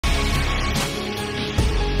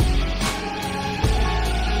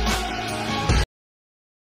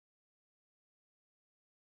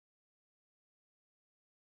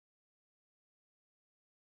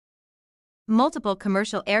Multiple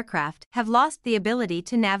commercial aircraft have lost the ability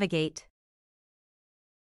to navigate.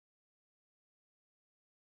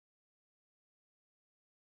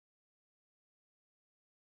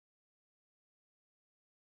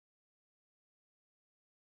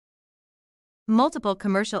 Multiple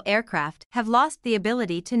commercial aircraft have lost the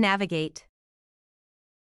ability to navigate.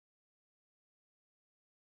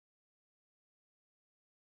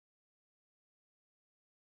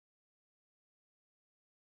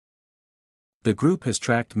 The group has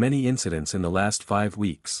tracked many incidents in the last 5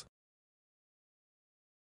 weeks.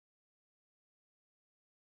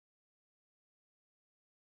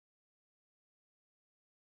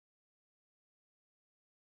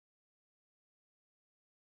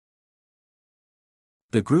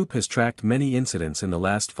 The group has tracked many incidents in the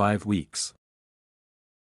last 5 weeks.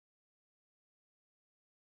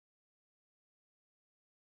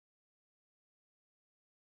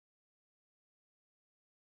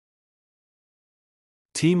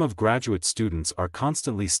 Team of graduate students are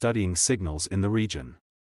constantly studying signals in the region.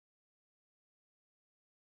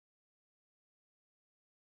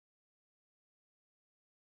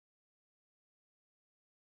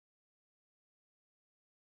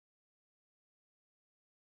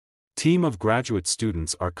 Team of graduate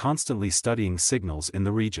students are constantly studying signals in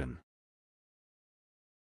the region.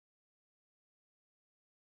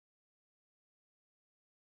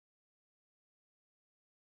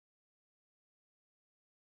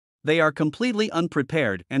 They are completely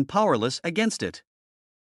unprepared and powerless against it.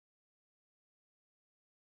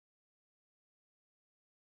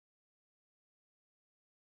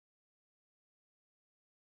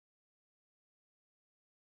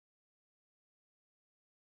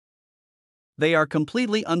 They are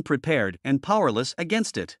completely unprepared and powerless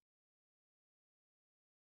against it.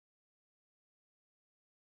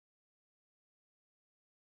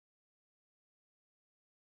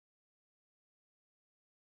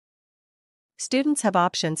 Students have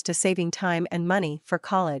options to saving time and money for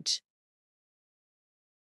college.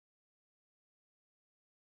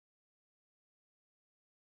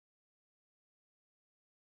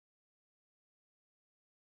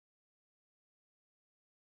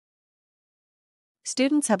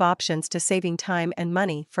 Students have options to saving time and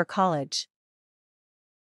money for college.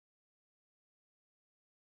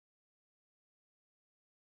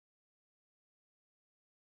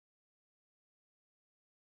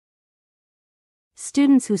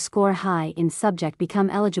 Students who score high in subject become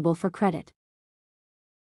eligible for credit.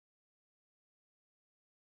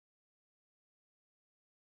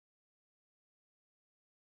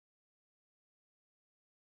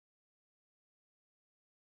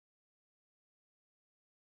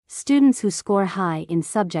 Students who score high in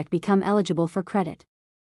subject become eligible for credit.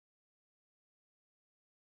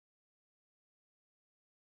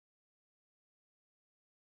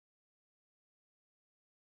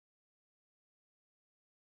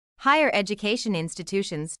 Higher education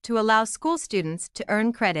institutions to allow school students to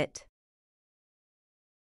earn credit.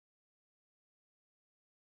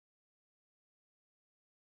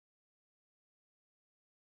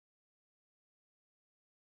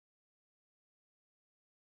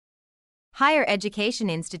 Higher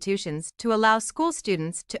education institutions to allow school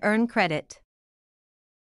students to earn credit.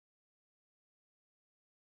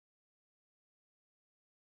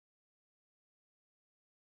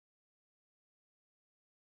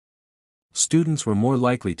 Students were more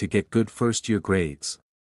likely to get good first-year grades.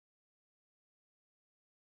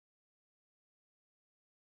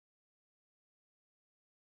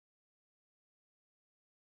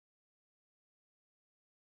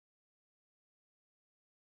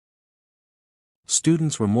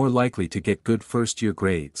 Students were more likely to get good first-year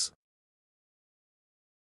grades.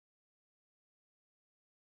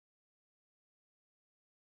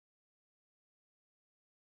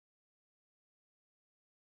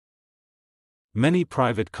 Many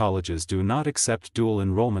private colleges do not accept dual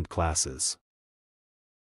enrollment classes.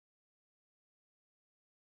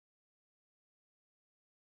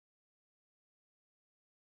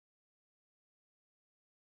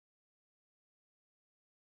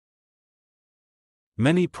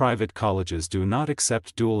 Many private colleges do not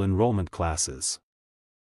accept dual enrollment classes.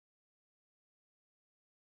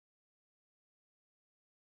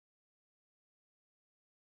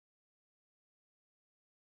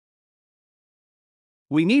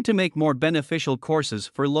 We need to make more beneficial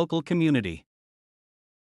courses for local community.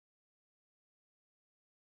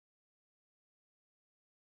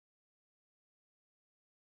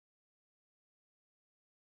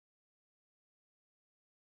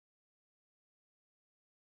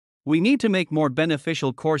 We need to make more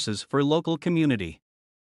beneficial courses for local community.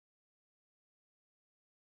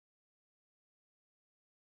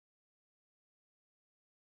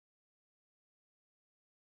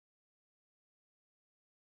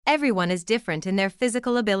 Everyone is different in their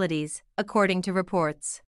physical abilities, according to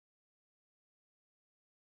reports.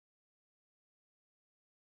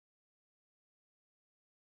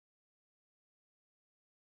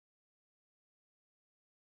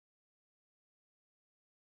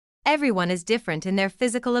 Everyone is different in their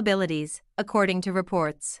physical abilities, according to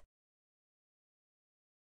reports.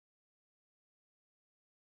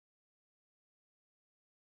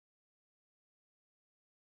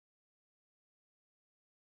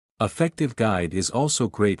 Affective guide is also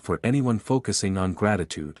great for anyone focusing on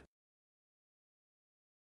gratitude.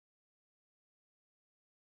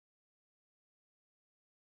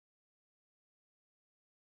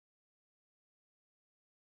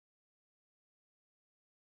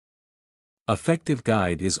 Affective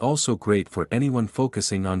guide is also great for anyone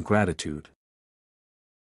focusing on gratitude.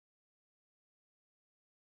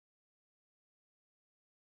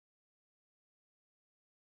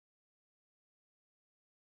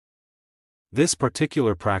 This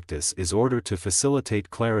particular practice is ordered to facilitate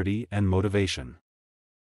clarity and motivation.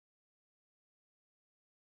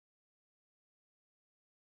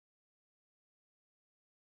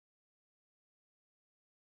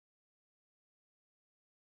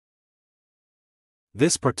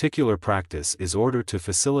 This particular practice is ordered to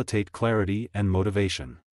facilitate clarity and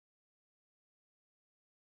motivation.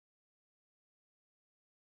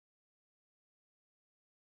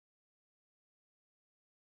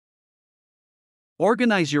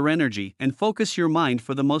 Organize your energy and focus your mind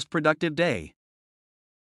for the most productive day.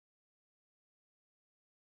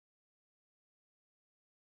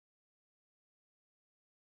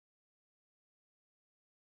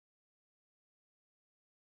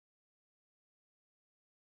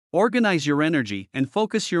 Organize your energy and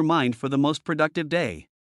focus your mind for the most productive day.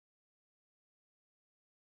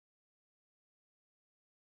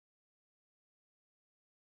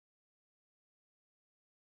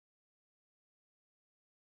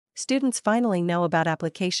 Students finally know about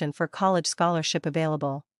application for college scholarship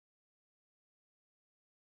available.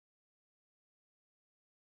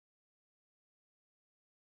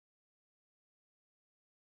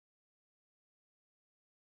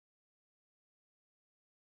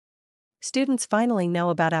 Students finally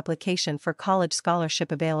know about application for college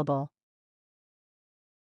scholarship available.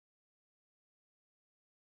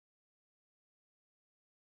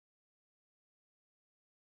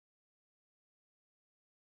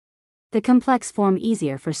 The complex form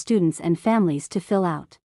easier for students and families to fill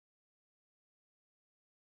out.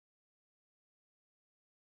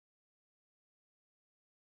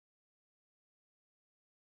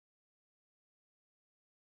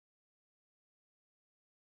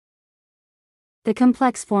 The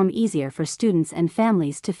complex form easier for students and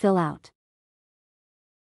families to fill out.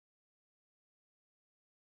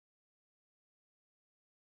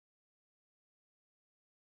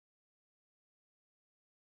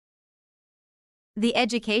 The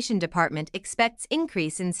Education Department expects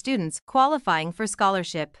increase in students qualifying for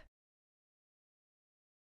scholarship.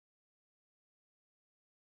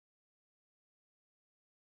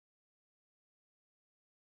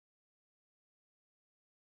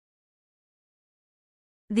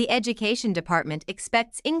 The Education Department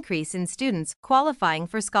expects increase in students qualifying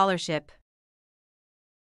for scholarship.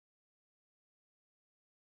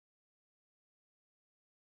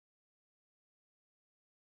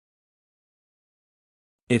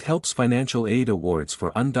 It helps financial aid awards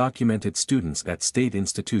for undocumented students at state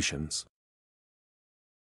institutions.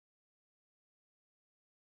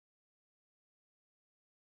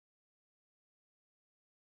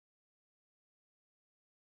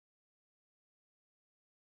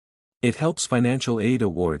 It helps financial aid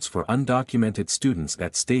awards for undocumented students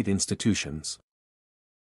at state institutions.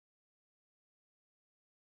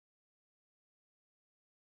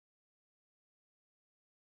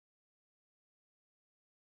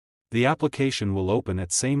 The application will open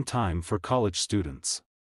at same time for college students.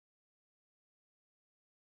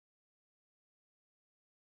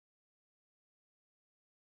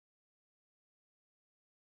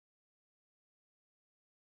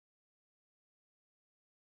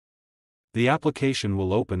 The application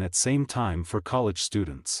will open at same time for college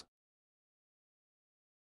students.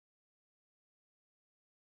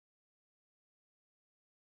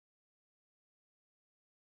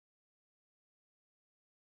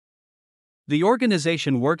 The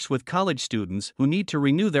organization works with college students who need to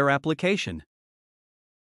renew their application.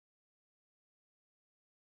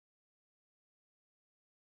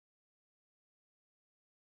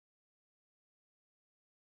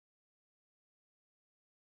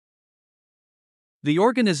 The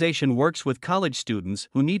organization works with college students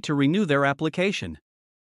who need to renew their application.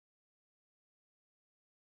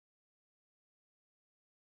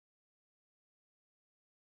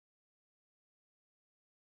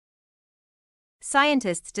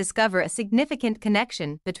 Scientists discover a significant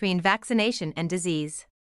connection between vaccination and disease.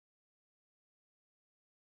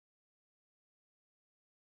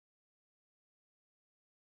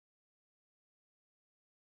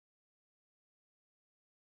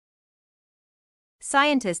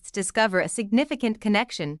 Scientists discover a significant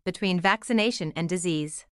connection between vaccination and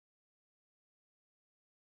disease.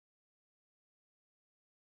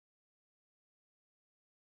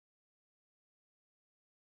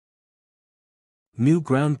 New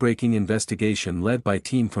groundbreaking investigation led by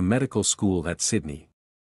team from medical school at Sydney.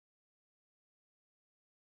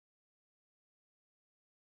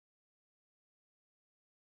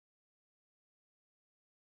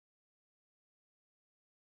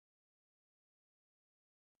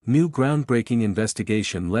 New groundbreaking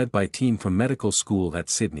investigation led by team from medical school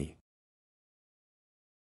at Sydney.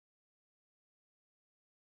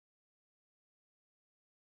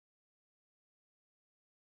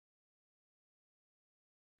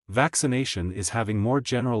 Vaccination is having more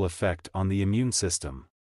general effect on the immune system.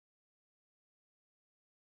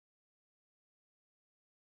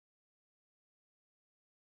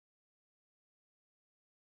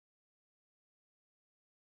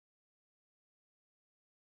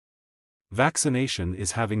 Vaccination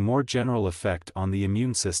is having more general effect on the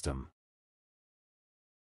immune system.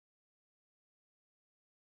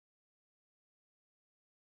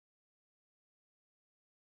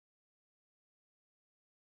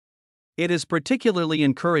 It is particularly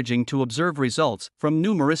encouraging to observe results from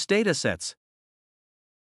numerous datasets.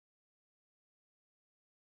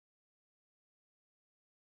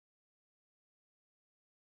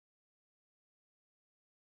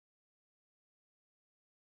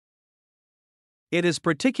 It is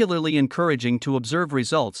particularly encouraging to observe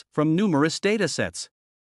results from numerous datasets.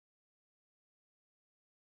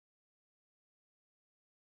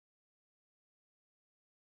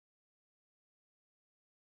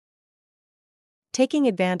 Taking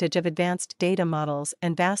advantage of advanced data models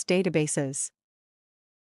and vast databases.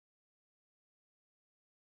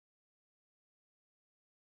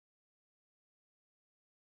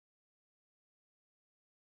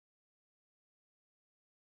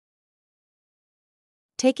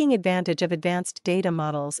 Taking advantage of advanced data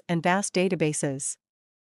models and vast databases.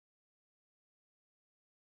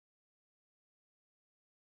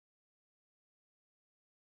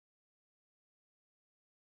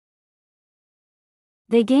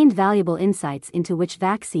 They gained valuable insights into which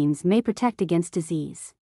vaccines may protect against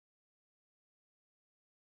disease.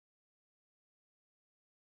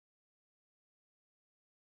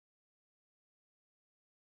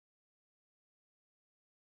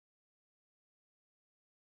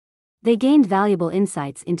 They gained valuable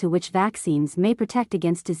insights into which vaccines may protect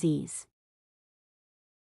against disease.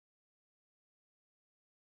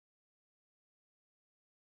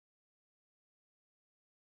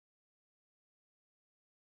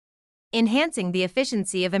 Enhancing the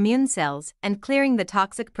efficiency of immune cells and clearing the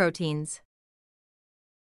toxic proteins.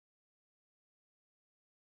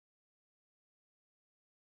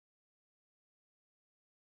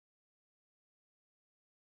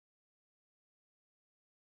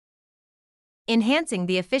 Enhancing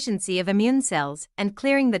the efficiency of immune cells and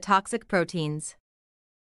clearing the toxic proteins.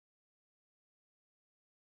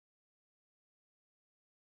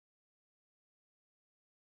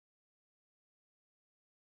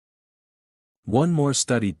 One more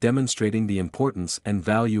study demonstrating the importance and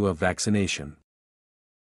value of vaccination.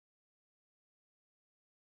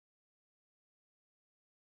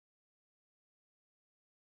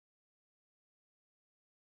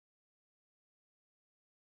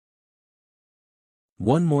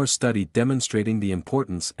 One more study demonstrating the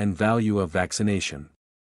importance and value of vaccination.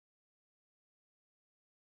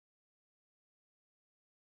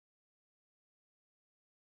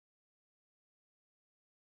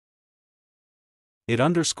 It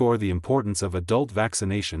underscored the importance of adult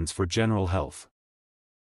vaccinations for general health.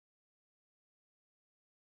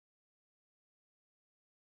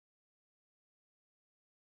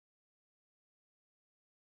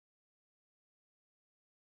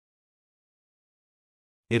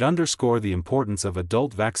 It underscored the importance of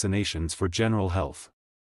adult vaccinations for general health.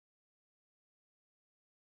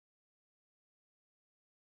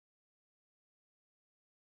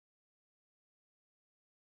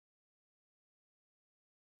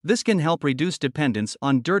 This can help reduce dependence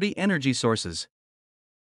on dirty energy sources.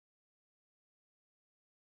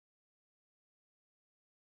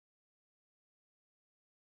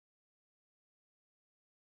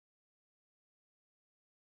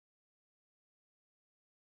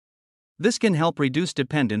 This can help reduce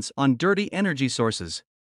dependence on dirty energy sources.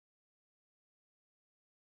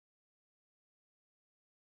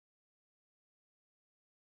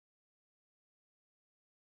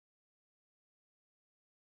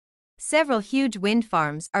 Several huge wind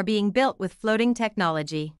farms are being built with floating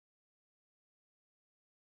technology.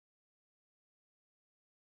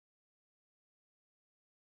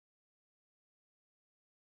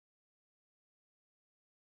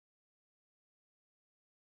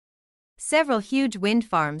 Several huge wind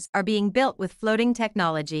farms are being built with floating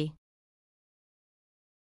technology.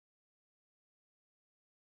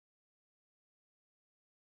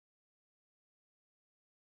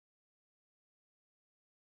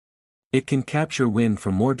 It can capture wind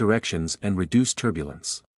from more directions and reduce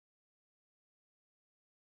turbulence.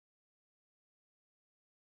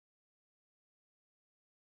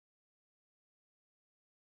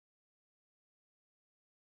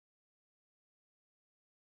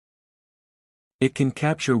 It can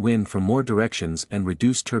capture wind from more directions and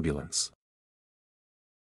reduce turbulence.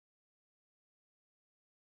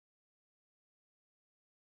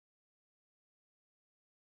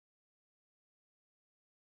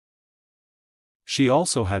 She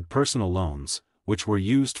also had personal loans, which were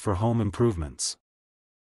used for home improvements.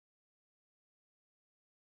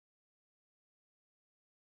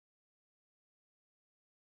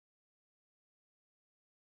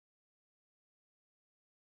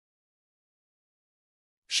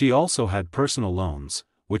 She also had personal loans,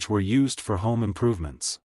 which were used for home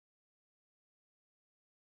improvements.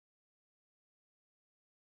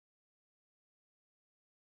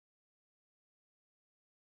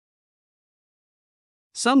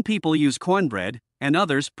 Some people use cornbread, and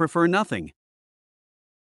others prefer nothing.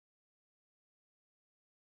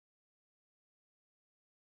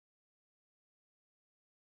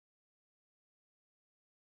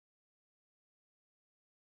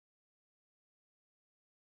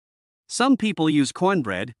 Some people use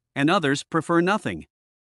cornbread, and others prefer nothing.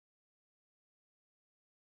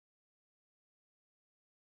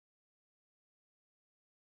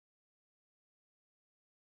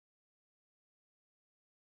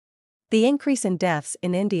 The increase in deaths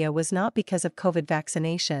in India was not because of COVID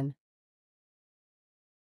vaccination.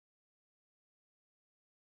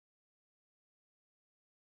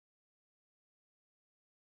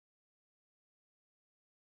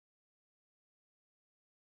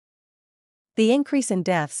 The increase in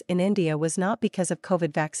deaths in India was not because of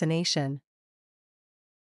COVID vaccination.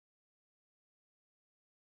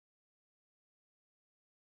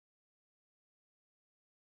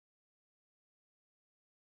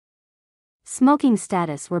 Smoking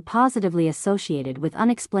status were positively associated with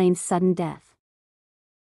unexplained sudden death.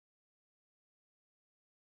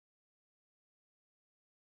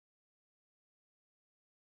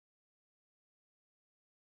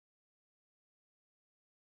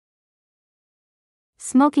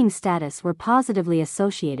 Smoking status were positively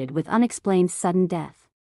associated with unexplained sudden death.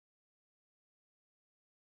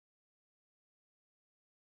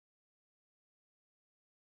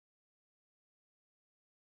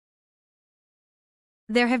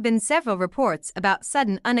 There have been several reports about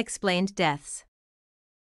sudden unexplained deaths.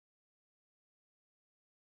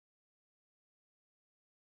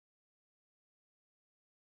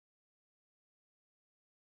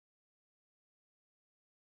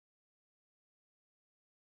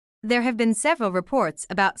 There have been several reports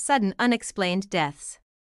about sudden unexplained deaths.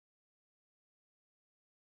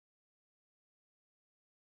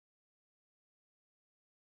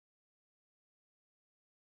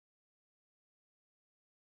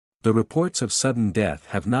 The reports of sudden death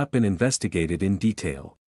have not been investigated in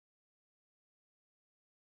detail.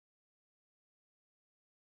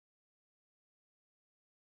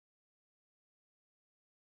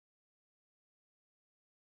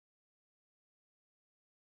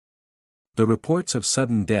 The reports of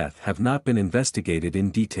sudden death have not been investigated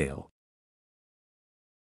in detail.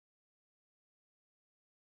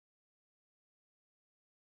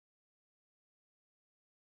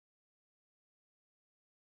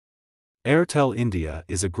 Airtel India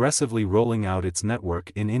is aggressively rolling out its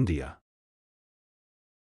network in India.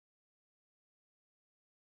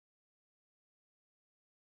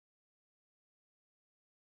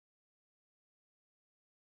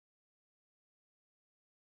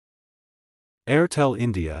 Airtel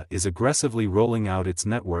India is aggressively rolling out its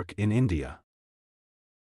network in India.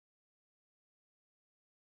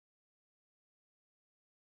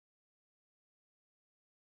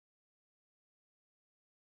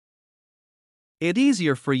 It's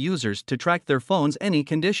easier for users to track their phones any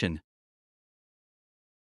condition.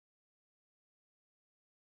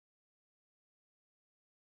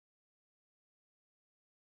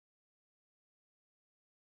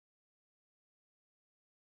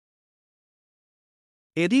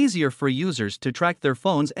 It's easier for users to track their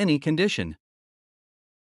phones any condition.